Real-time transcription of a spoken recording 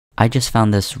I just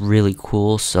found this really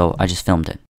cool, so I just filmed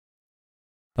it.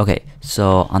 Okay,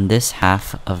 so on this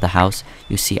half of the house,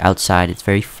 you see outside, it's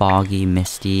very foggy,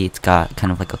 misty, it's got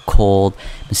kind of like a cold,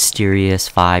 mysterious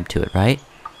vibe to it, right?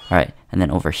 Alright, and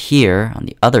then over here, on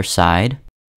the other side,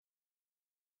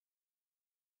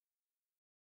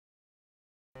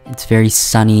 it's very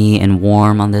sunny and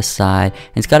warm on this side,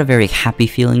 and it's got a very happy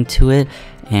feeling to it,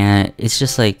 and it's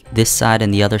just like this side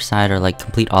and the other side are like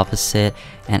complete opposite,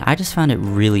 and I just found it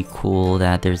really cool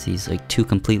that there's these like two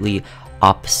completely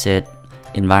opposite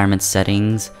environment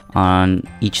settings on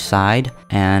each side,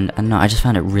 and I don't know, I just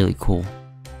found it really cool.